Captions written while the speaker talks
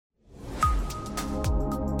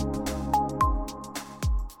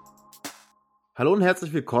Hallo und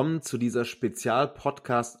herzlich willkommen zu dieser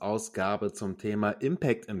Spezial-Podcast-Ausgabe zum Thema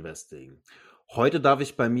Impact Investing. Heute darf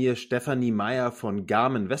ich bei mir Stefanie Maier von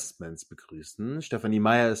GAM Investments begrüßen. Stefanie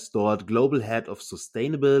Maier ist dort Global Head of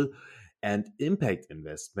Sustainable and Impact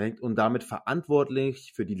Investment und damit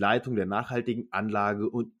verantwortlich für die Leitung der nachhaltigen Anlage-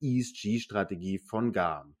 und ESG-Strategie von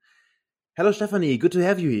GAM. Hello Stefanie, good to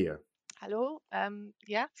have you here. Hallo,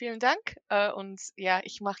 ja, vielen Dank. Und ja,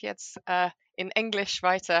 ich mache jetzt in Englisch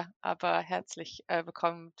weiter, aber herzlich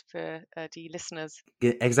willkommen für die Listeners.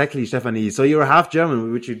 Exactly, Stephanie. So you're half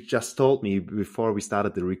German, which you just told me before we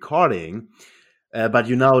started the recording. But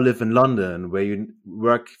you now live in London, where you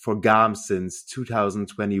work for GAM since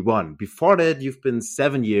 2021. Before that, you've been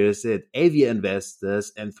 7 years at Aviva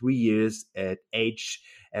Investors and 3 years at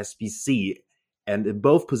HSBC. And in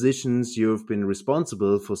both positions, you've been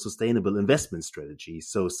responsible for sustainable investment strategy.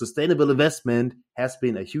 So sustainable investment has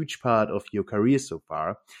been a huge part of your career so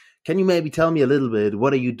far. Can you maybe tell me a little bit,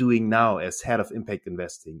 what are you doing now as head of impact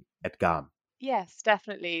investing at GAM? Yes,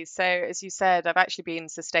 definitely. So, as you said, I've actually been in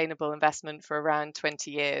sustainable investment for around 20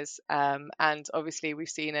 years. And obviously, we've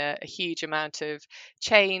seen a huge amount of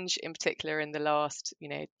change, in particular in the last,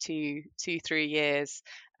 3 years.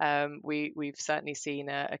 We've certainly seen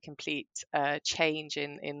a complete change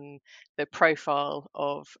in the profile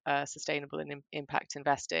of sustainable and impact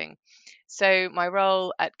investing. So, my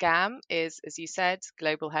role at GAM is, as you said,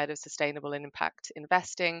 Global Head of Sustainable and Impact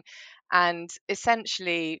Investing. And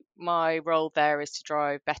essentially, my role there is to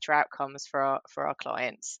drive better outcomes for our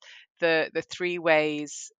clients. The three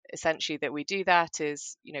ways essentially that we do that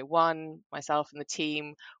is, one, myself and the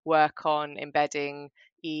team work on embedding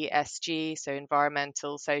ESG, so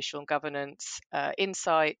environmental, social, and governance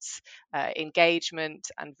insights,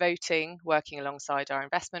 engagement, and voting, working alongside our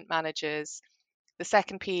investment managers. The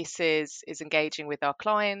second piece is engaging with our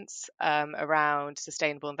clients around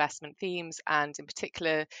sustainable investment themes, and in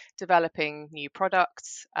particular developing new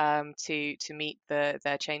products to meet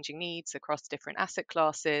their changing needs across different asset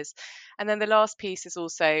classes. And then the last piece is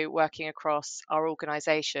also working across our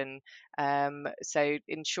organisation, so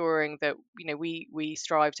ensuring that we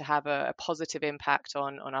strive to have a positive impact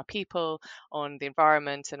on our people, on the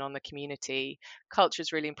environment, and on the community. Culture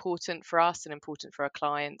is really important for us and important for our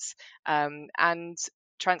clients. And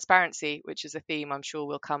transparency, which is a theme I'm sure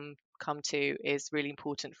we'll come to, is really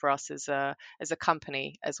important for us as a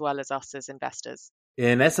company as well as us as investors.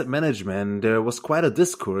 In asset management, there was quite a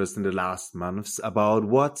discourse in the last months about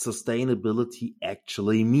what sustainability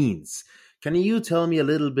actually means. Can you tell me a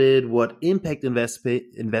little bit what impact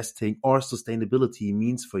investing or sustainability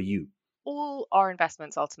means for you? All our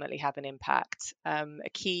investments ultimately have an impact.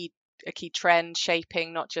 A key trend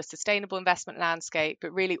shaping not just sustainable investment landscape,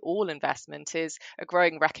 but really all investment, is a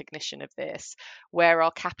growing recognition of this. Where our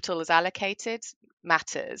capital is allocated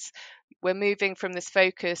matters. We're moving from this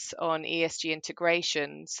focus on ESG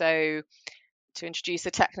integration, so to introduce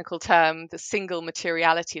a technical term, the single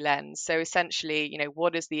materiality lens. So essentially,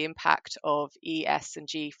 what is the impact of E, S, and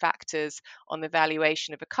G factors on the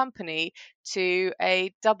valuation of a company, to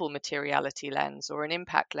a double materiality lens or an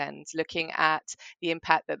impact lens, looking at the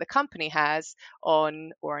impact that the company has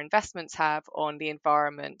on, or investments have on, the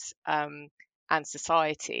environment and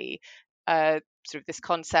society. Sort of this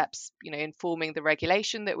concept's, informing the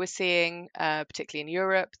regulation that we're seeing, particularly in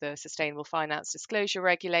Europe, the Sustainable Finance Disclosure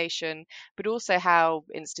Regulation, but also how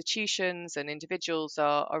institutions and individuals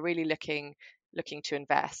are really looking to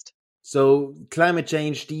invest. So climate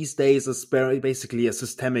change these days is basically a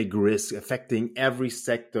systemic risk affecting every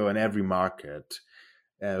sector and every market.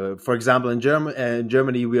 For example, in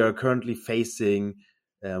Germany, we are currently facing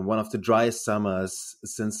one of the driest summers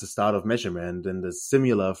since the start of measurement, and is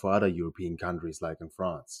similar for other European countries like in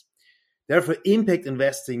France. Therefore, impact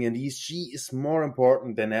investing in ESG is more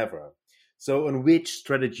important than ever. So on which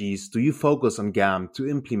strategies do you focus on GAM to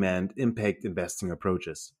implement impact investing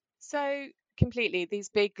approaches? So completely, these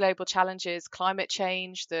big global challenges, climate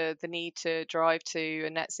change, the need to drive to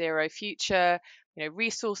a net zero future,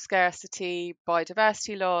 resource scarcity,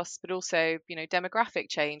 biodiversity loss, but also, demographic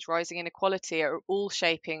change, rising inequality, are all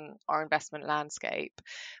shaping our investment landscape.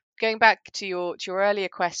 Going back to your earlier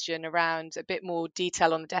question around a bit more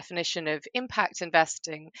detail on the definition of impact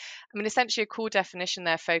investing, I mean, essentially a core definition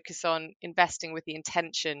there focus on investing with the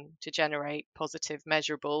intention to generate positive,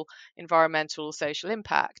 measurable environmental or social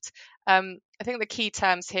impact. I think the key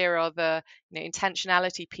terms here are the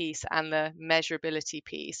intentionality piece and the measurability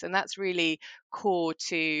piece, and that's really core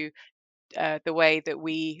to the way that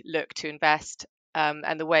we look to invest,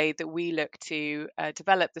 and the way that we look to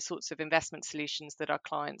develop the sorts of investment solutions that our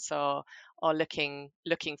clients are looking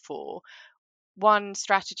for. one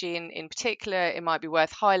strategy in particular it might be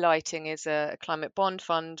worth highlighting is a climate bond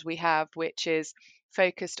fund we have, which is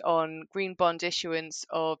focused on green bond issuance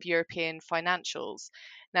of European financials.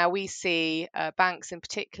 Now, we see banks in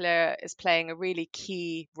particular as playing a really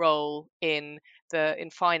key role in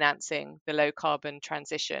financing the low carbon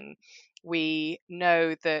transition. We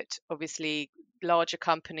know that obviously larger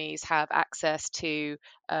companies have access to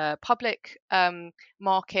public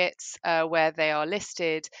markets where they are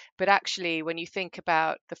listed. But actually, when you think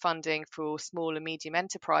about the funding for small and medium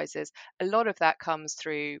enterprises, a lot of that comes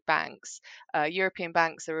through banks. European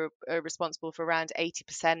banks are responsible for around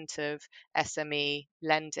 80% of SME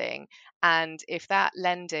lending. And if that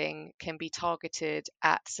lending can be targeted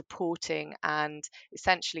at supporting and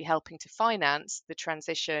essentially helping to finance the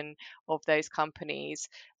transition of those companies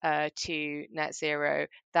to net zero,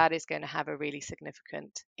 that is going to have a really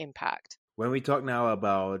significant impact. When we talk now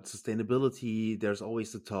about sustainability, there's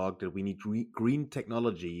always the talk that we need green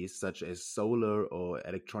technologies such as solar or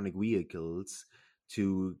electronic vehicles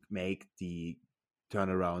to make the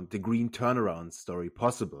green turnaround story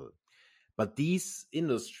possible. But these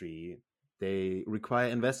industry, they require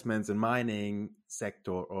investments in mining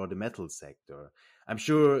sector or the metal sector. I'm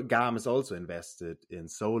sure GAM is also invested in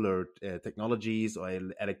solar technologies or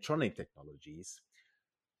electronic technologies.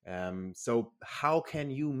 So how can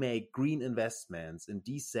you make green investments in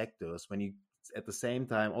these sectors when you at the same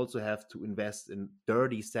time also have to invest in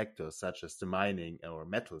dirty sectors such as the mining or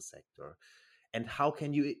metal sector? And how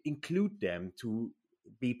can you include them to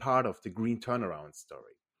be part of the green turnaround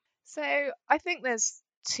story? So I think there's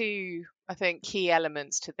two, key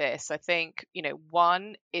elements to this. I think,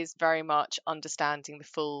 one is very much understanding the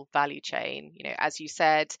full value chain. As you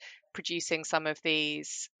said, producing some of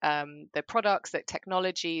these the products, that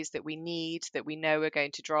technologies that we need, that we know are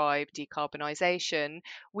going to drive decarbonisation,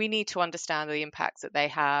 we need to understand the impacts that they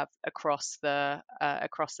have across the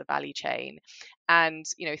value chain. And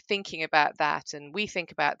thinking about that, and we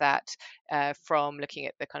think about that from looking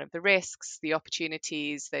at the kind of the risks, the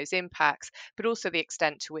opportunities, those impacts, but also the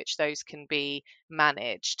extent to which those can be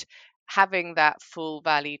managed. Having that full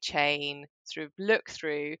value chain sort of look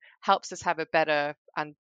through helps us have a better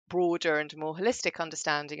and broader and more holistic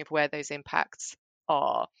understanding of where those impacts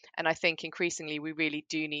are. And I think increasingly we really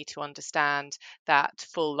do need to understand that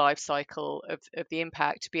full life cycle of the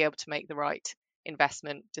impact to be able to make the right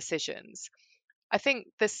investment decisions. I think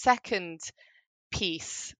the second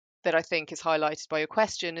piece that I think is highlighted by your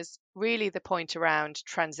question is really the point around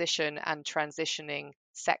transition and transitioning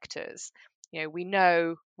sectors. We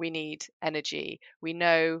know we need energy, we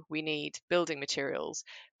know we need building materials,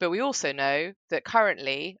 but we also know that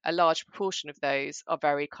currently a large proportion of those are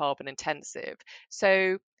very carbon intensive.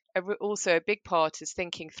 So also a big part is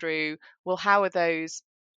thinking through, well, how are those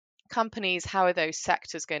companies, how are those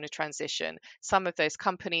sectors going to transition? Some of those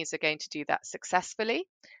companies are going to do that successfully,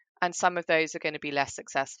 and some of those are going to be less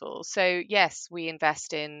successful. So yes, we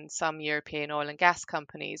invest in some European oil and gas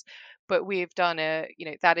companies, but we've done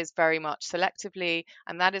that is very much selectively,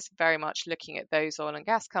 and that is very much looking at those oil and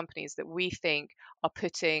gas companies that we think are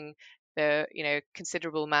putting the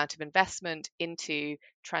considerable amount of investment into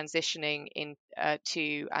transitioning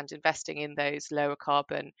to and investing in those lower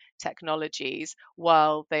carbon technologies,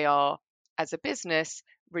 while they are, as a business,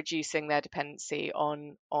 reducing their dependency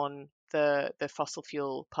on the fossil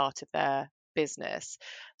fuel part of their business.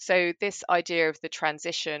 So this idea of the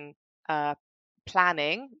transition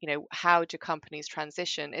planning, how do companies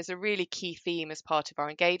transition, is a really key theme as part of our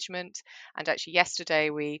engagement. And actually yesterday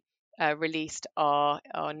we released our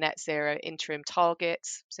net zero interim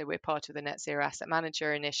targets. So we're part of the Net Zero Asset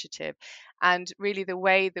Manager initiative. And really the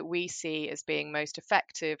way that we see as being most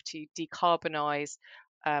effective to decarbonize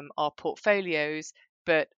our portfolios,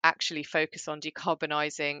 but actually focus on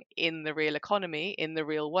decarbonising in the real economy, in the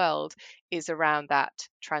real world, is around that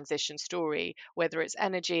transition story, whether it's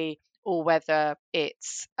energy or whether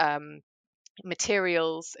it's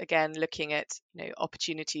materials, again looking at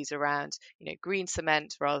opportunities around green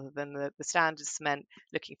cement rather than the standard cement,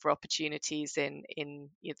 looking for opportunities in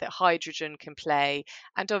that hydrogen can play,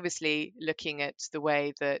 and obviously looking at the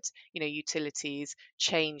way that utilities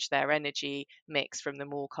change their energy mix from the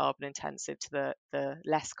more carbon intensive to the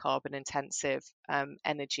less carbon intensive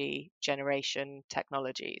energy generation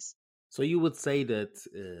technologies. So you would say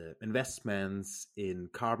that investments in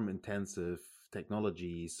carbon intensive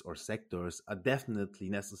technologies or sectors are definitely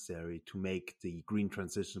necessary to make the green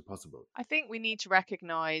transition possible? I think we need to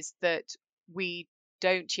recognize that we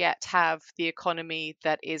don't yet have the economy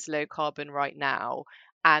that is low carbon right now.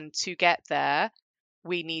 And to get there,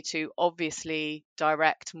 we need to obviously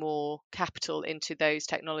direct more capital into those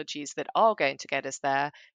technologies that are going to get us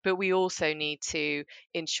there, but we also need to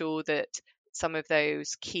ensure that some of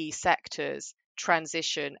those key sectors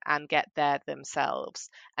transition and get there themselves.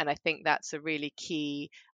 And I think that's a really key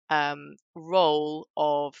role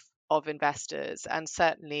of investors. And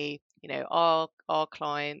certainly, our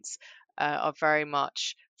clients are very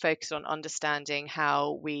much focused on understanding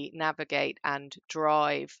how we navigate and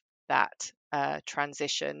drive that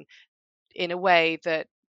transition in a way that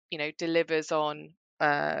delivers on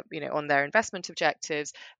their investment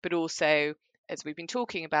objectives, but also, as we've been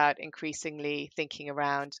talking about, increasingly thinking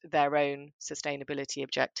around their own sustainability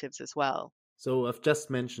objectives as well. So I've just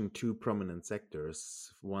mentioned two prominent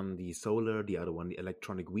sectors, one the solar, the other one the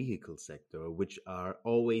electronic vehicle sector, which are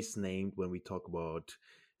always named when we talk about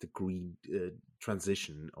the green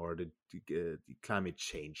transition or the climate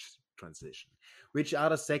change transition. Which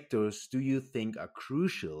other sectors do you think are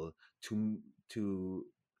crucial to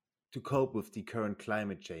to cope with the current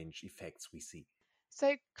climate change effects we see?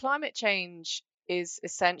 So climate change is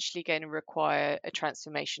essentially going to require a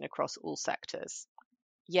transformation across all sectors.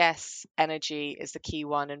 Yes, energy is the key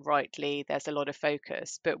one, and rightly there's a lot of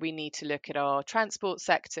focus, but we need to look at our transport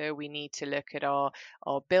sector, we need to look at our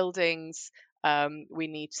buildings, we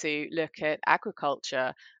need to look at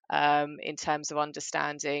agriculture in terms of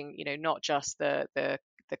understanding, not just the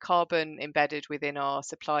carbon embedded within our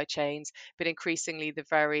supply chains, but increasingly the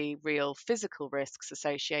very real physical risks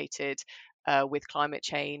associated with climate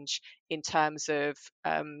change in terms of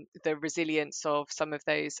the resilience of some of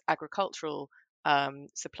those agricultural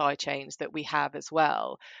supply chains that we have as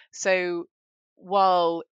well. So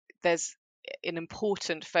while there's an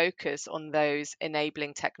important focus on those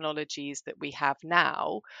enabling technologies that we have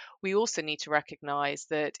now, we also need to recognize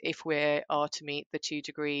that if we are to meet the 2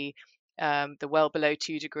 degree, the well below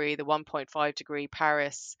 2 degree, the 1.5 degree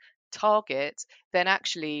Paris target, then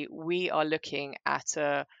actually we are looking at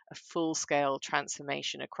a full scale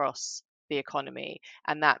transformation across the economy.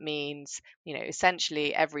 And that means,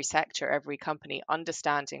 essentially every sector, every company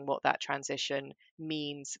understanding what that transition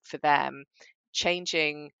means for them,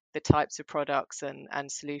 changing the types of products and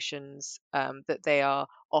solutions that they are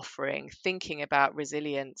offering, thinking about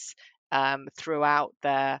resilience throughout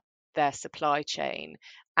their supply chain.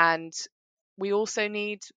 And we also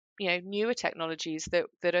need newer technologies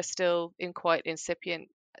that are still in quite incipient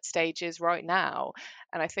stages right now.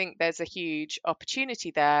 And I think there's a huge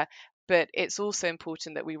opportunity there, but it's also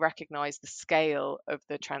important that we recognize the scale of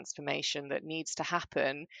the transformation that needs to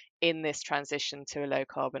happen in this transition to a low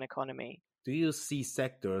carbon economy. Do you see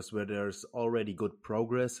sectors where there's already good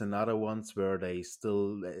progress and other ones where they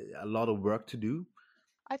still a lot of work to do?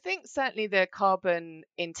 I think certainly the carbon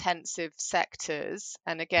intensive sectors,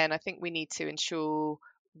 and again, I think we need to ensure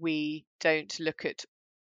we don't look at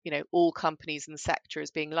all companies in the sector as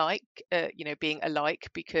being alike,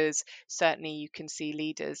 because certainly you can see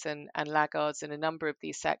leaders and laggards in a number of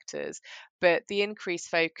these sectors. But the increased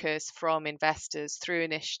focus from investors through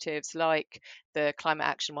initiatives like the Climate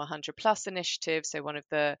Action 100 Plus initiative, so one of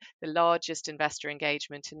the largest investor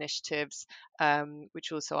engagement initiatives,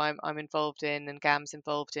 which also I'm involved in and GAM's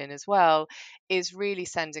involved in as well, is really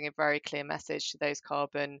sending a very clear message to those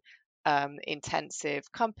carbon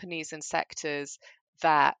intensive companies and sectors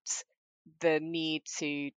that the need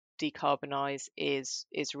to decarbonize is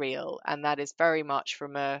real, and that is very much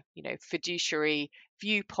from a fiduciary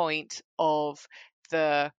viewpoint of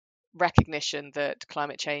the recognition that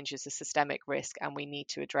climate change is a systemic risk and we need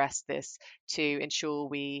to address this to ensure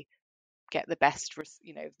we get the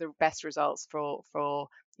best results for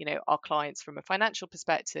our clients from a financial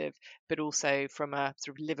perspective, but also from a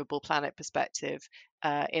sort of livable planet perspective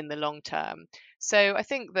in the long term. So I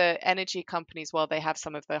think the energy companies, while they have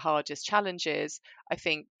some of the hardest challenges, I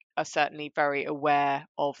think are certainly very aware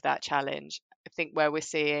of that challenge. I think where we're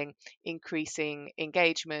seeing increasing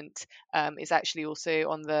engagement is actually also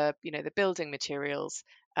on the building materials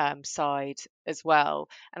side as well.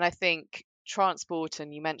 And I think transport,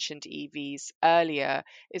 and you mentioned EVs earlier,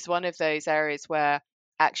 is one of those areas where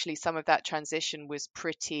actually some of that transition was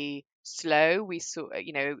pretty slow. We saw,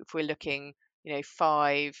 if we're looking,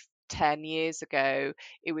 5-10 years ago,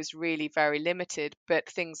 it was really very limited, but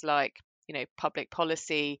things like public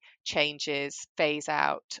policy changes, phase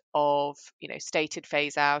out of, stated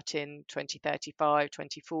phase out in 2035,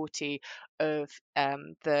 2040 of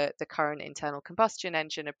the current internal combustion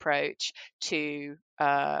engine approach to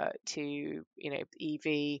EV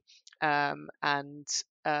and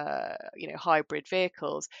hybrid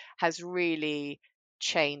vehicles has really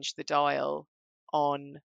changed the dial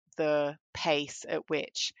on the pace at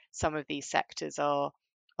which some of these sectors are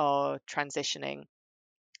transitioning.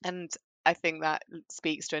 And I think that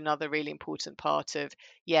speaks to another really important part of,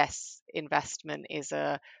 yes, investment is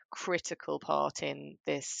a critical part in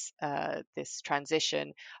this this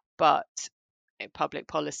transition, but public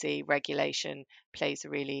policy regulation plays a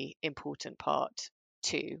really important part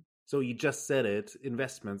too. So you just said it,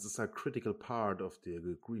 investments is a critical part of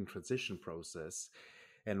the green transition process.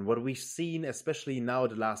 And what we've seen, especially now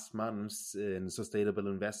the last months in sustainable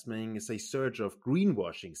investing, is a surge of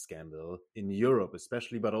greenwashing scandal in Europe,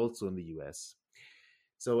 especially, but also in the US.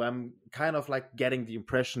 So I'm kind of like getting the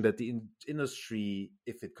impression that the industry,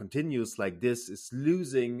 if it continues like this, is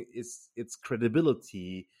losing its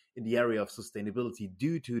credibility in the area of sustainability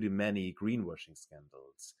due to the many greenwashing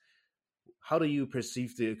scandals. How do you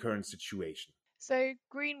perceive the current situation? So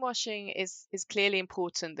greenwashing is clearly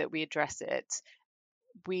important that we address it.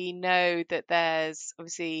 We know that there's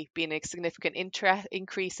obviously been a significant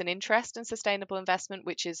increase in interest in sustainable investment,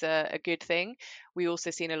 which is a good thing. We also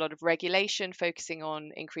seen a lot of regulation focusing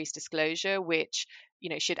on increased disclosure, which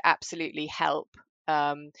should absolutely help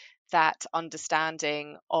that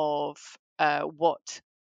understanding of what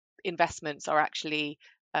investments are actually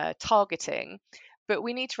targeting. But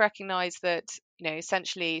we need to recognize that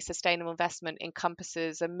essentially essentially investment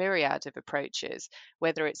encompasses a myriad of approaches,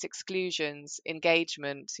 whether it's exclusions,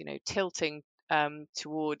 engagement, tilting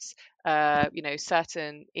towards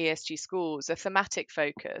certain ESG scores, a thematic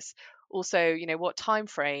focus, also what time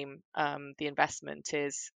frame the investment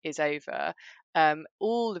is over.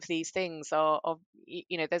 All of these things are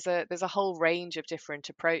there's a whole range of different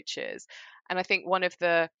approaches, and I think one of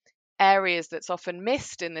the areas that's often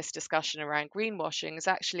missed in this discussion around greenwashing is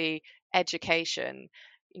actually education.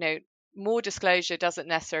 More disclosure doesn't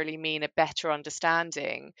necessarily mean a better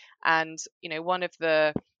understanding. And one of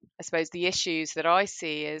the, I suppose, the issues that I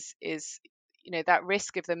see is that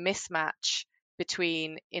risk of the mismatch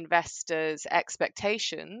between investors'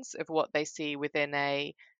 expectations of what they see within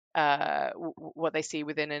an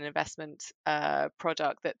investment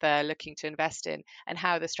product that they're looking to invest in, and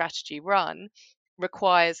how the strategy run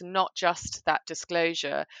requires not just that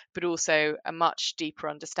disclosure, but also a much deeper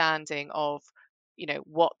understanding of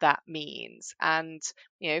what that means. And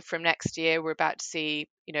from next year we're about to see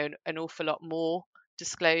an awful lot more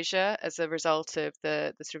disclosure as a result of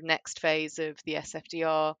the sort of next phase of the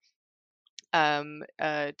SFDR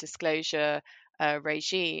disclosure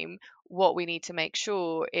regime. What we need to make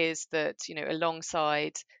sure is that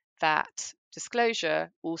alongside that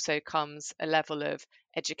disclosure also comes a level of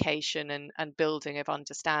education and building of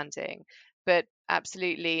understanding. But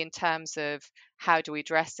absolutely, in terms of how do we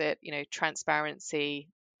address it, transparency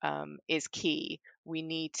is key. We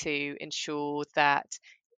need to ensure that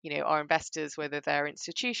our investors, whether they're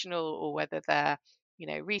institutional or whether they're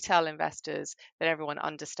retail investors, that everyone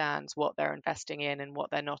understands what they're investing in and what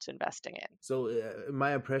they're not investing in. So,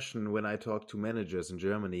 my impression when I talk to managers in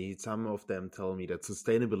Germany, some of them tell me that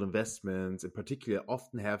sustainable investments in particular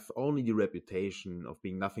often have only the reputation of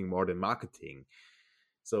being nothing more than marketing.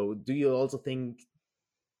 So, do you also think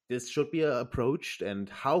this should be approached, and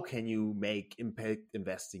how can you make impact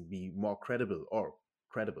investing be more credible or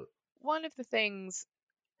credible? One of the things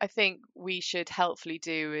I think we should helpfully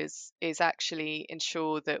do is actually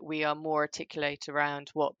ensure that we are more articulate around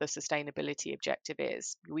what the sustainability objective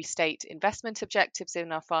is. We state investment objectives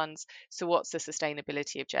in our funds. So what's the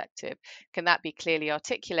sustainability objective? Can that be clearly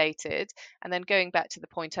articulated? And then going back to the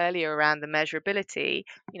point earlier around the measurability,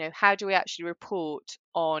 how do we actually report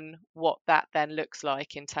on what that then looks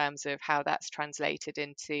like in terms of how that's translated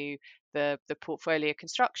into the portfolio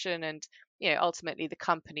construction and ultimately the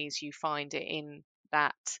companies you find in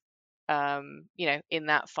that in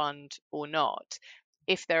that fund or not.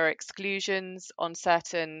 If there are exclusions on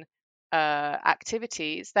certain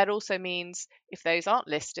activities, that also means if those aren't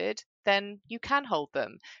listed, then you can hold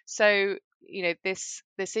them. So this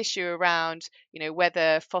issue around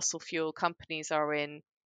whether fossil fuel companies are in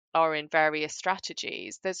various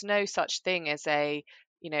strategies, there's no such thing as a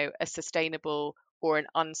sustainable or an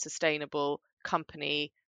unsustainable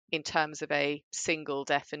company in terms of a single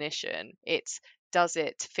definition. It's, does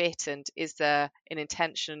it fit, and is there an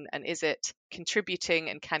intention, and is it contributing,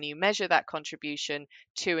 and can you measure that contribution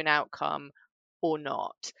to an outcome or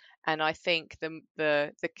not? And I think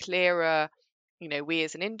the clearer we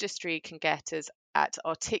as an industry can get is at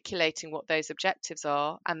articulating what those objectives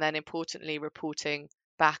are, and then importantly reporting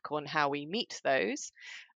back on how we meet those,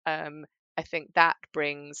 I think that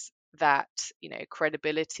brings that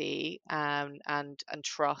credibility and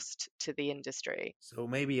trust to the industry. So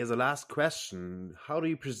maybe as a last question, how do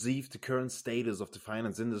you perceive the current status of the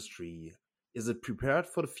finance industry? Is it prepared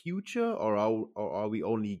for the future, or are we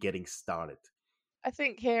only getting started? I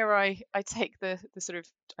think here I take the sort of,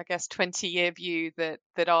 I guess, 20-year view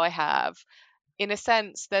that I have. In a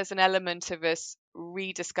sense, there's an element of us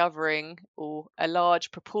rediscovering, or a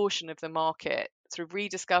large proportion of the market sort of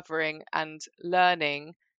rediscovering and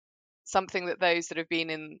learning something that those that have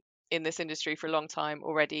been in this industry for a long time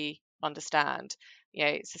already understand.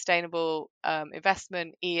 Sustainable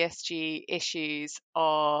investment, ESG issues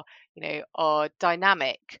are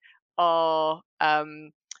dynamic, are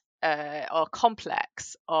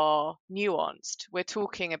complex, are nuanced. We're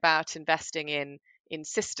talking about investing in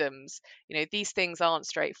systems. These things aren't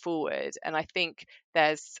straightforward, and I think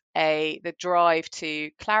there's the drive to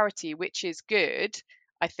clarity, which is good,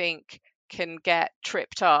 I think can get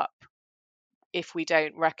tripped up if we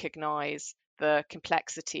don't recognize the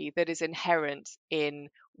complexity that is inherent in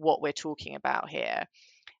what we're talking about here.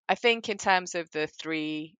 I think in terms of the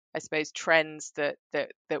three, I suppose, trends that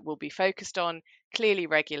will be focused on, clearly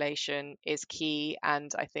regulation is key,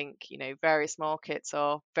 and I think various markets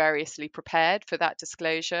are variously prepared for that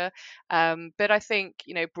disclosure. But I think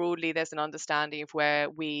broadly there's an understanding of where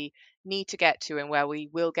we need to get to and where we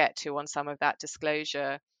will get to on some of that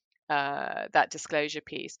disclosure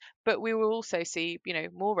piece. But we will also see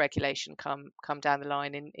more regulation come down the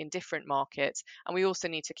line in different markets, and we also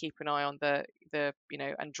need to keep an eye on the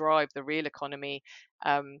and drive the real economy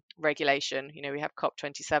regulation. We have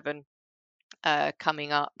COP27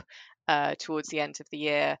 coming up towards the end of the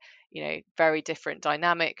year. Very different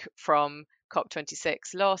dynamic from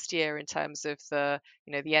COP26 last year in terms of the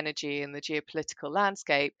energy and the geopolitical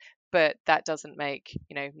landscape, but that doesn't make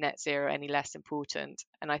net zero any less important.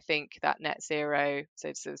 And I think that net zero, so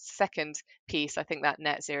it's the second piece, I think that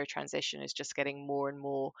net zero transition is just getting more and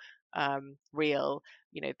more real.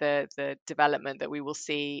 The development that we will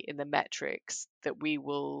see in the metrics that we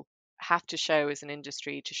will have to show as an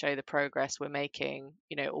industry to show the progress we're making,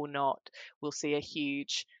 or not, we'll see a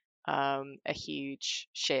huge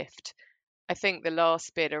shift. I think the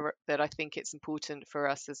last bit that I think it's important for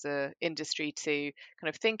us as an industry to kind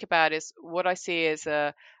of think about is what I see as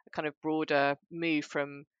a kind of broader move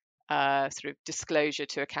from sort of disclosure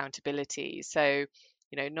to accountability. So,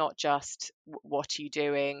 not just what are you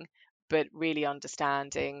doing, but really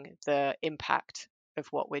understanding the impact of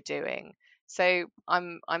what we're doing. So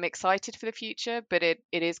I'm excited for the future, but it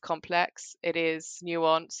is complex, it is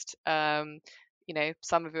nuanced.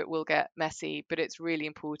 Some of it will get messy, but it's really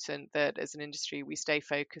important that as an industry we stay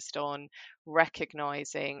focused on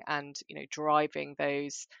recognizing and driving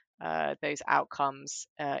those outcomes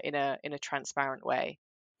in a transparent way.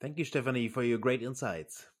 Thank you, Stephanie, for your great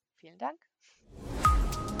insights. Vielen Dank.